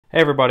Hey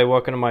everybody,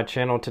 welcome to my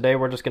channel. Today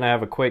we're just going to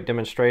have a quick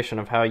demonstration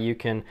of how you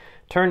can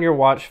turn your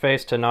watch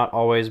face to not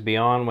always be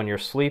on when you're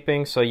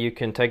sleeping, so you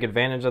can take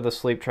advantage of the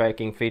sleep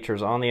tracking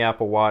features on the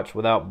Apple Watch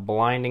without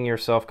blinding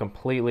yourself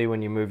completely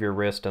when you move your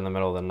wrist in the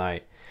middle of the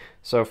night.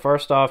 So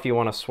first off, you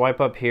want to swipe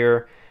up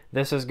here.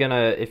 This is going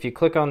to, if you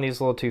click on these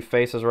little two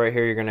faces right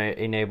here, you're going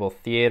to enable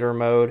theater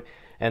mode,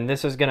 and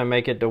this is going to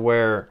make it to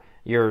where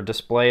your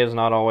display is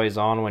not always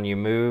on when you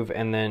move,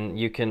 and then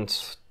you can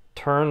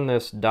turn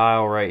this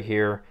dial right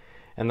here,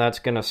 and that's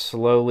going to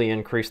slowly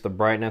increase the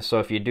brightness. So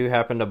if you do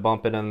happen to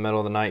bump it in the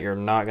middle of the night, you're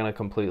not going to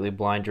completely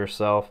blind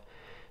yourself.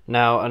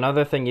 Now,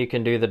 another thing you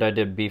can do that I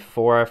did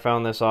before I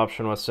found this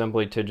option was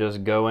simply to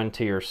just go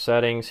into your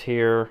settings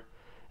here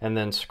and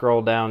then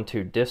scroll down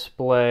to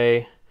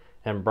display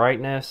and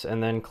brightness,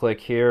 and then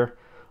click here,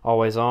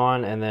 always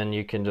on, and then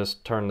you can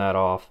just turn that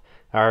off.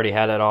 I already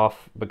had it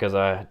off because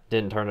I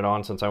didn't turn it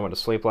on since I went to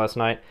sleep last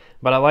night.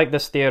 But I like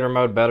this theater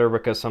mode better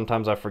because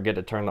sometimes I forget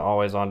to turn the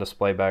always on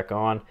display back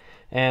on.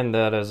 And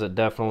that is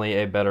definitely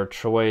a better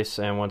choice.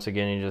 And once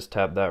again, you just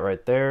tap that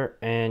right there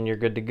and you're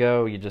good to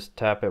go. You just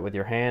tap it with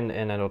your hand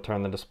and it'll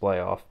turn the display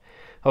off.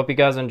 Hope you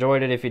guys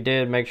enjoyed it. If you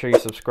did, make sure you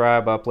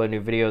subscribe. I upload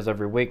new videos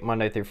every week,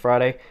 Monday through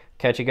Friday.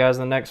 Catch you guys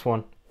in the next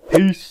one.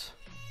 Peace.